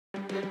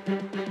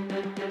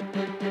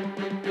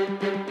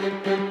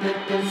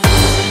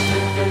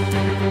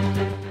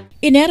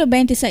Enero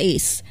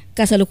 26,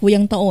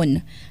 kasalukuyang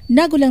taon,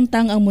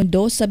 nagulantang ang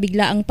mundo sa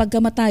biglaang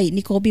pagkamatay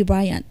ni Kobe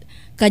Bryant,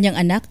 kanyang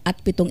anak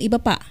at 7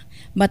 iba pa,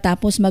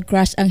 matapos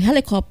mag-crash ang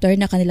helicopter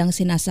na kanilang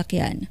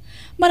sinasakyan.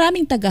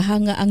 Maraming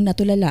tagahanga ang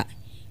natulala,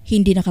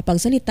 hindi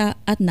nakapagsalita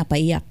at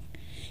napaiyak.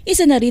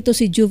 Isa na rito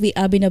si Juvie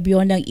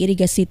Abinabyon ng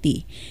Iriga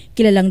City,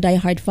 kilalang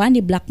diehard fan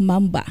ni Black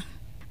Mamba.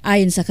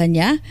 Ayon sa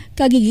kanya,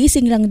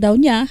 kagigising lang daw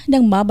niya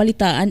nang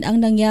mabalitaan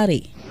ang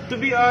nangyari. To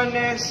be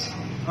honest,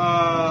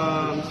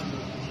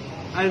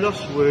 I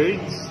lost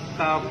words,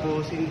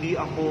 tapos hindi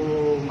ako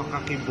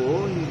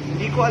makakibo.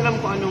 Hindi ko alam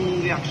kung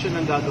anong reaction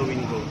ang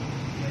gagawin ko.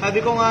 Sabi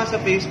ko nga sa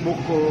Facebook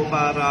ko,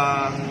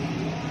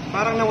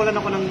 parang nawalan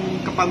ako ng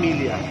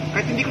kapamilya.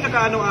 Kahit hindi ko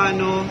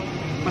nakaano-ano,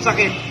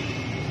 masakit.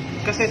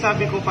 Kasi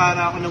sabi ko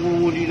para ako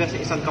nangungulila sa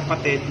isang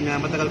kapatid na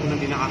matagal ko nang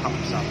di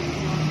nakakausap.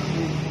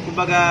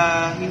 Kumbaga,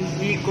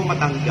 hindi ko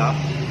matanggap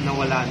na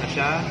wala na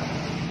siya.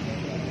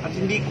 At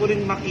hindi ko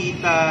rin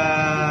makita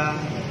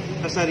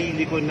sa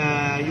sarili ko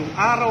na yung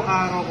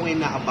araw-araw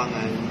kong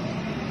inaabangan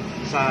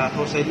sa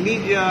social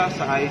media,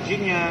 sa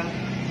IG niya,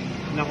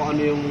 na kung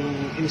ano yung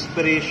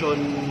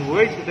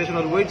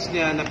inspirational words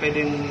niya na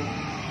pwedeng,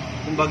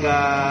 kumbaga,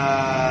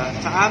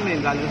 sa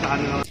amin, lalo sa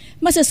ano.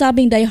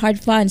 Masasabing diehard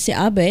fan si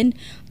Aben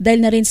dahil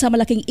na rin sa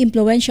malaking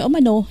impluwensya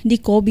umano ni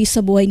Kobe sa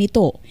buhay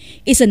nito.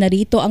 Isa na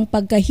rito ang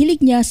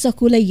pagkahilig niya sa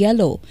kulay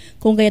yellow,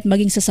 kung kaya't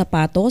maging sa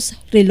sapatos,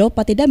 relo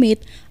pati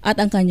damit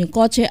at ang kanyang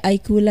kotse ay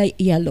kulay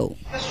yellow.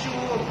 The shoe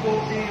of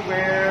Kobe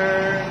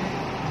where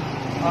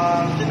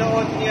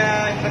sinuot niya,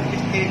 if not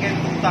mistaken,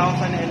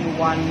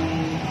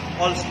 2001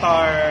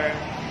 All-Star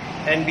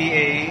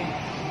NBA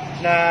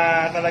na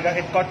talaga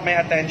it caught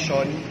my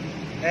attention.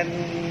 And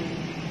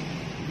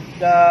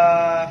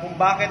kung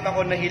bakit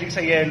ako nahilig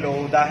sa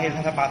yellow dahil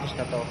sa sapatos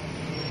na to.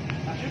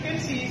 As you can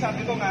see,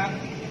 sabi ko nga,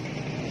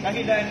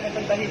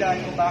 itong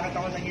dahilan kung bakit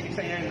ako nahilig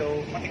sa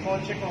yellow, pati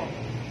kotse ko,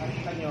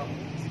 nakita nyo,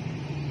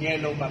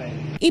 yellow pa rin.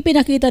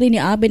 Ipinakita rin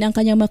ni Aben ang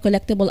kanyang mga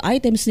collectible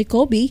items ni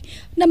Kobe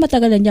na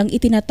matagal na niyang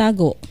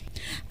itinatago.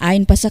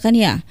 Ayon pa sa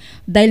kanya,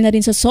 dahil na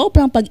rin sa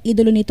sobrang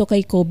pag-idolo nito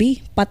kay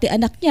Kobe, pati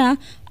anak niya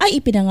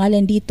ay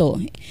ipinangalan dito.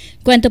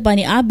 Kwento pa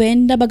ni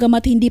Aben na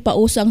bagamat hindi pa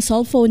uso ang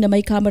cellphone na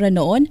may camera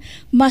noon,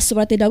 mas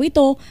swerte daw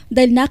ito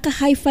dahil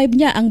naka-high five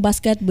niya ang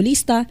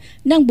basketballista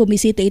nang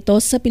bumisita ito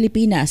sa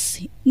Pilipinas.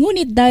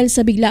 Ngunit dahil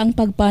sa biglaang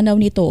pagpanaw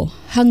nito,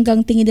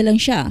 hanggang tingin na lang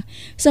siya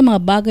sa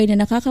mga bagay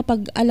na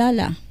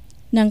nakakapag-alala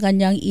ng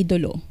kanyang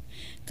idolo.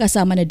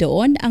 Kasama na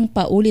doon ang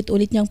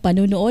paulit-ulit niyang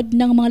panunood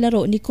ng mga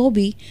laro ni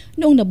Kobe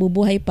noong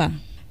nabubuhay pa.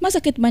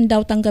 Masakit man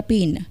daw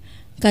tanggapin,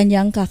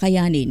 kanyang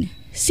kakayanin.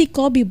 Si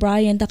Kobe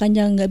Bryant na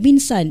kanyang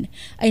minsan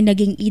ay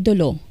naging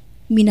idolo,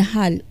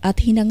 minahal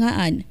at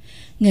hinangaan.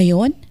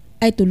 Ngayon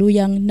ay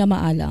tuluyang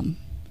namaalam.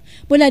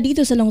 Mula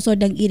dito sa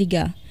lungsod ng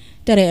Iriga,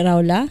 Tere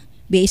Raula,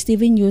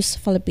 BHTV News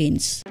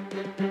Philippines.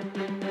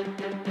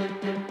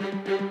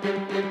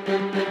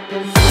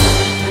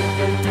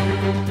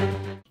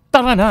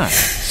 Tara na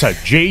sa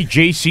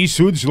JJC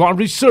Suds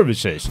Laundry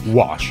Services.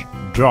 Wash,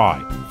 dry,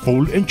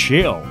 fold and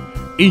chill.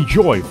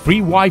 Enjoy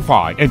free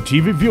Wi-Fi and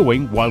TV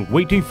viewing while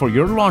waiting for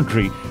your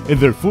laundry in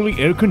their fully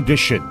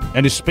air-conditioned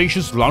and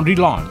spacious laundry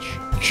lounge.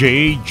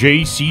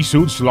 JJC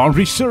Suds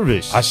Laundry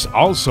Service has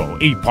also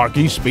a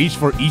parking space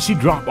for easy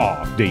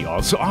drop-off. They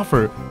also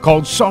offer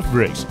cold soft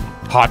drinks,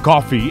 hot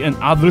coffee and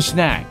other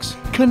snacks.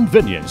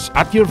 Convenience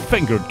at your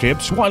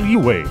fingertips while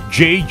you wait.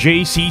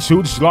 JJC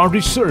Suds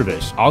Laundry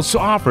Service also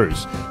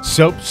offers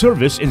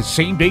self-service and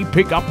same-day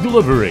pickup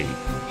delivery.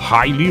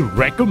 Highly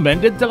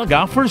recommended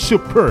talaga for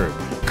superb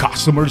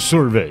customer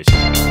service.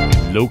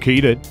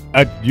 Located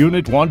at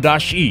Unit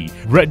 1-E,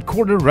 Red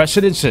Corner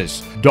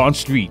Residences, Don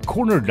Street,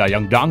 Corner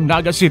Dayangdang,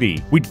 Naga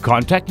City, with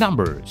contact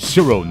number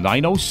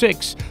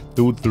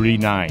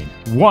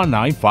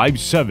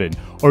 0906-239-1957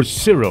 or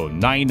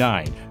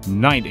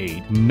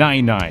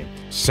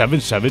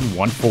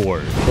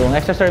 099-9899-7714. So, ang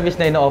extra service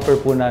na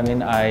ino-offer po namin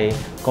ay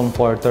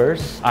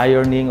comforters,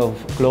 ironing of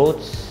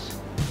clothes,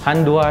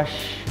 hand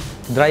wash,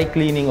 dry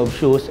cleaning of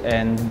shoes,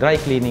 and dry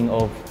cleaning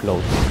of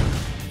clothes.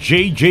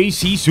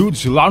 JJC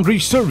Suds Laundry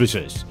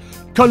Services.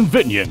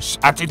 Convenience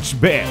at its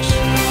best.